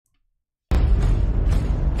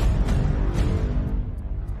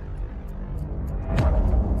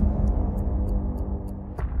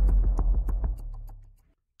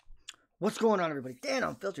What's going on, everybody? Dan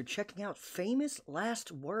Unfiltered checking out Famous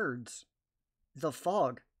Last Words. The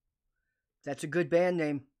Fog. That's a good band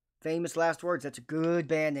name. Famous Last Words. That's a good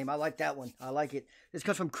band name. I like that one. I like it. This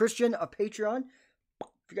comes from Christian, a Patreon.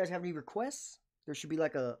 If you guys have any requests, there should be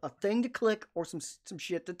like a thing to click or some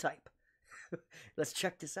shit to type. Let's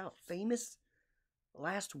check this out. Famous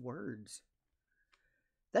Last Words.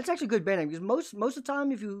 That's actually a good band name, because most of the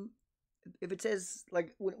time, if it says,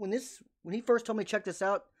 like, when he first told me to check this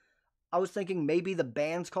out, I was thinking maybe the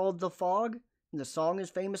band's called The Fog and the song is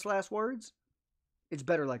Famous Last Words. It's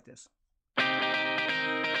better like this.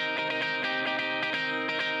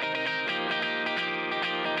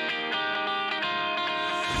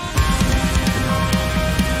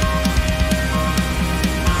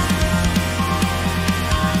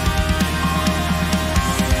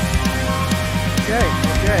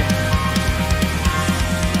 Okay.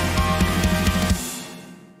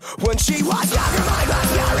 When she was younger, my was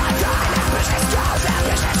pure and kind. Ambitious goals,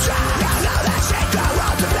 ambitious try. You know that she could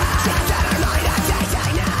roll to back. She's in her mind and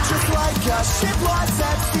dating now. Just like a ship lost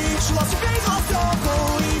at sea, she lost her faith, lost all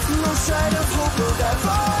belief. No shred of hope of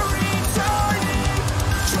ever returning.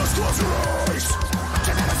 Just close your eyes.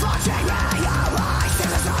 To the reflection in your eyes.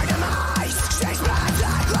 Till it's our demise. She's bad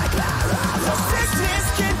like barrel. The sickness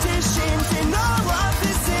conditions in all of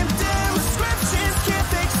the symptoms. Prescriptions can't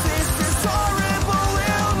fix this. This horrible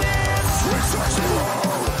illness.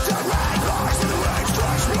 The rain pours and the rain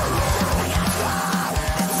strikes me alone. Against the wall,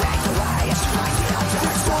 take away as she finds the object.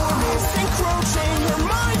 The storm is encroaching, her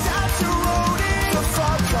mind's out eroding. The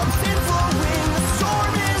fog comes in flowing, the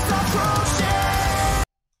storm is approaching.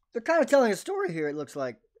 They're kind of telling a story here, it looks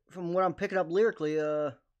like, from what I'm picking up lyrically.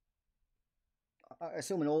 I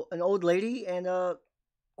assume an old lady and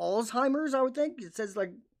Alzheimer's, I would think. It says,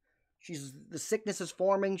 like, the sickness is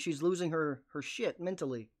forming, she's losing her shit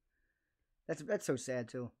mentally. That's so sad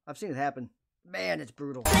too. I've seen it happen. Man, it's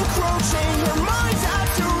brutal. Encroaching, her mind's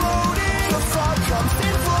out eroding. The fog comes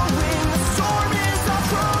in flowing, the storm is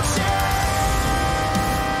approaching.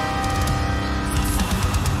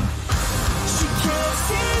 She can't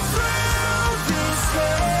see through this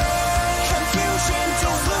haze. Confusion,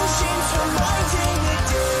 delusions, her mind's in the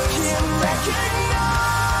daze. Can't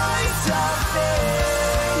recognize a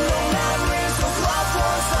thing. No memories of loved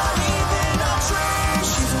ones, not even a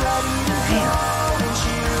trace. She's ready to go, and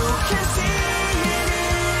you can see it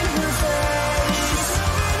in her face.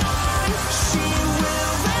 She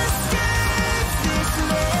will escape this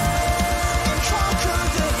land and conquer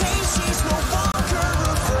the haze. She's no longer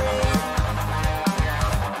afraid.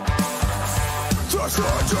 The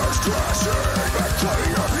thunder's crashing and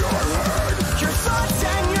cutting up your head. Your thoughts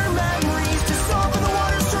and your memories dissolve and the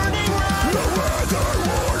water's turning red. The weather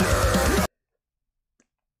warning.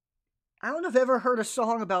 I don't know if I've ever heard a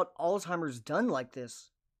song about Alzheimer's done like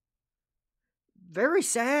this. Very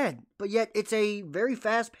sad, but yet it's a very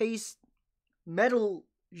fast-paced metal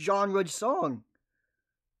genre song.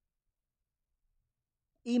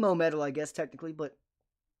 Emo metal, I guess, technically, but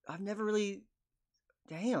I've never really...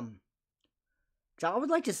 Damn. So I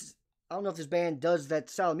would like to... I don't know if this band does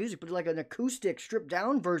that style of music, but like an acoustic,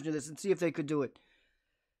 stripped-down version of this and see if they could do it.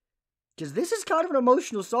 Because this is kind of an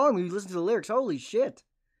emotional song when you listen to the lyrics. Holy shit.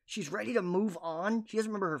 She's ready to move on. She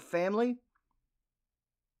doesn't remember her family.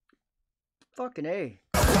 Fucking A.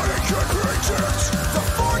 The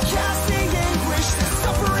forecasting anguish, the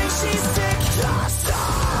suffering she's sick. Lost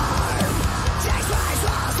time. Takes place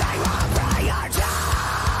while they will bring her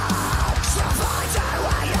down. She'll find her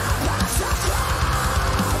way up past the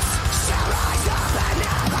clouds. She'll rise up and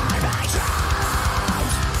never be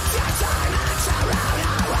drowned. Take time and surround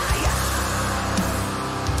her way out.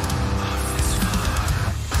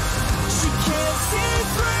 She can't see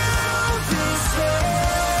through this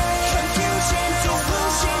haze. Confusion,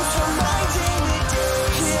 delusions, her mind's in the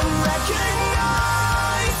daze. Can't recognize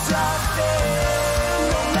a thing.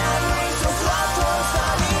 No memories of loved ones,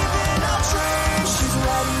 not even a trace. She's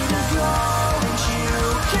ready to go, and you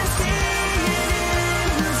can see it in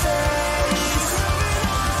her face.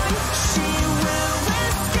 She will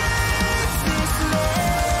escape this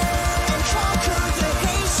land and conquer the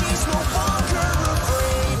haze. She's no longer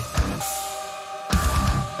afraid.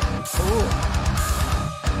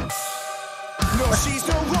 No, she's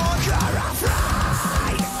no longer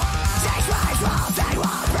afraid. Take place while they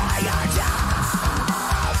will bring her down.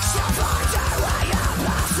 She'll find her way up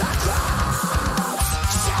past the clouds.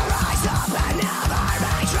 She'll rise up and never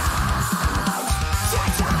be drowned.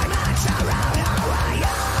 Take time and surround her way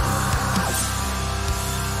out.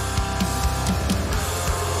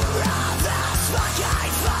 Of this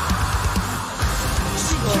fucking fog.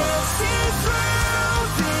 She can't see through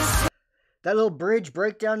this. That little bridge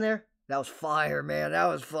breakdown there, That was fire, man. That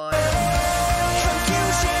was fire.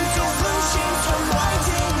 Confusion, delusions,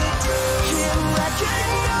 reminding the day. Can't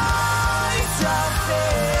recognize a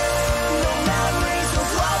face. No memories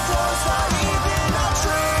of loved ones, not even a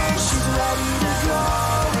trace. She's ready to go,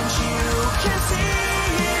 and you can see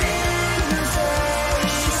it in her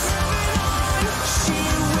face. She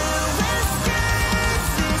will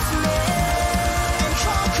escape this man and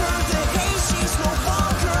conquer the hate. She's no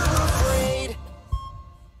longer afraid.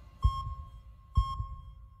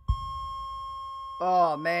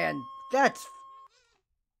 Oh man, that's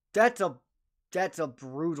a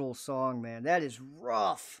brutal song, man. That is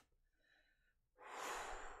rough.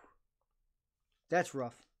 That's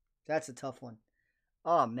rough. That's a tough one.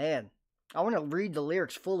 Oh man, I want to read the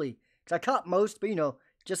lyrics fully because I caught most, but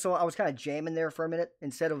just so I was kind of jamming there for a minute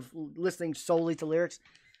instead of listening solely to lyrics.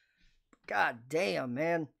 God damn,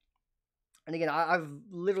 man. And again, I've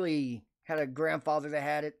literally had a grandfather that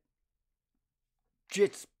had it.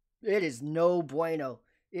 It is no bueno.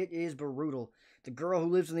 It is brutal. The girl who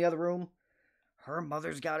lives in the other room, her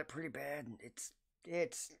mother's got it pretty bad.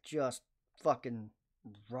 It's just fucking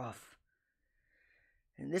rough.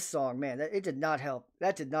 And this song, man, it did not help.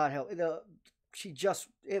 That did not help. It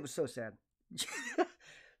was so sad.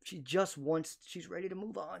 She's ready to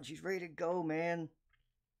move on. She's ready to go, man.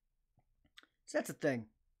 So that's the thing.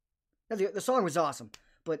 Now, the song was awesome,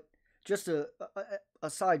 but just a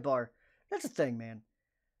sidebar. That's the thing, man.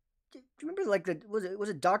 Do you remember, like, was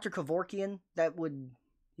it Dr. Kevorkian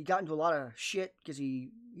he got into a lot of shit because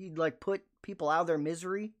he'd like put people out of their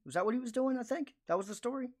misery? Was that what he was doing? I think that was the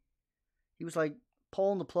story. He was like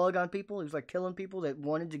pulling the plug on people. He was like killing people that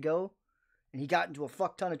wanted to go, and he got into a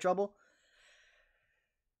fuck ton of trouble.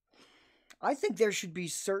 I think there should be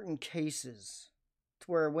certain cases to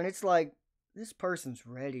where when it's like, this person's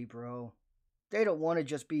ready, bro. They don't want to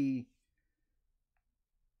just be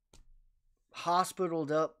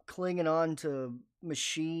hospitaled up, clinging on to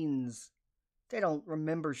machines. They don't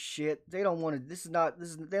remember shit. They don't want to.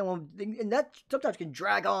 And that sometimes can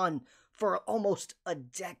drag on for almost a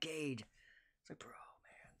decade. It's like, bro,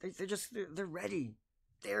 man, they're ready.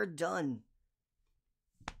 They're done.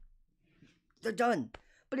 They're done.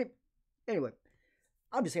 But anyway,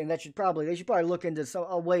 I'm just saying they should probably look into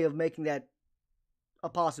a way of making that a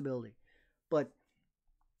possibility. But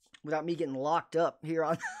without me getting locked up here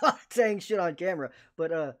on saying shit on camera.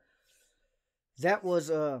 But that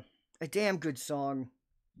was a damn good song.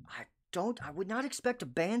 I would not expect a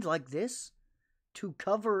band like this to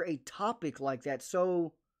cover a topic like that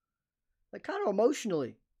so, like, kind of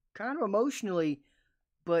emotionally,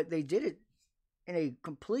 but they did it in a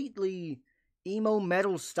completely emo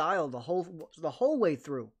metal style the whole way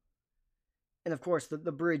through. And of course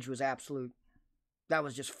the bridge was absolute. That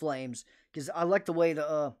was just flames. Because I like the way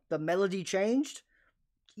the melody changed.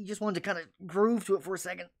 You just wanted to kind of groove to it for a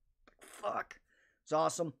second. Fuck. It's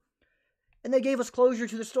awesome. And they gave us closure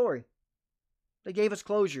to the story. They gave us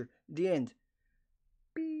closure. The end.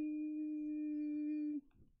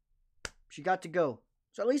 She got to go.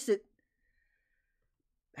 So at least it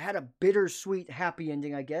had a bittersweet happy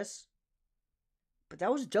ending, I guess. But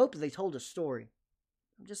that was dope that they told a story.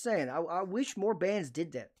 I'm just saying. I wish more bands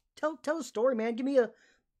did that. Tell a story, man. Give me a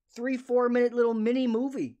 3-4 minute little mini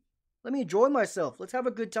movie. Let me enjoy myself. Let's have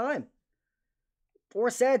a good time. Or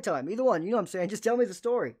a sad time. Either one. You know what I'm saying? Just tell me the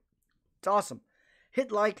story. It's awesome.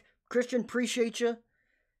 Hit like. Christian, appreciate you.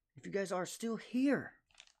 If you guys are still here,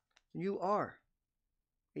 you are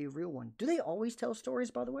a real one. Do they always tell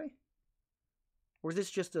stories, by the way? Or is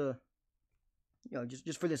this just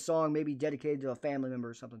just for this song, maybe dedicated to a family member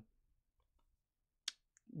or something?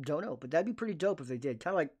 Don't know, but that'd be pretty dope if they did.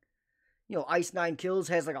 Kind of like, Ice Nine Kills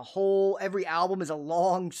has like every album is a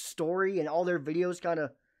long story and all their videos kind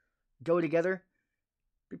of go together.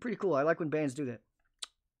 Be pretty cool. I like when bands do that.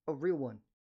 A real one.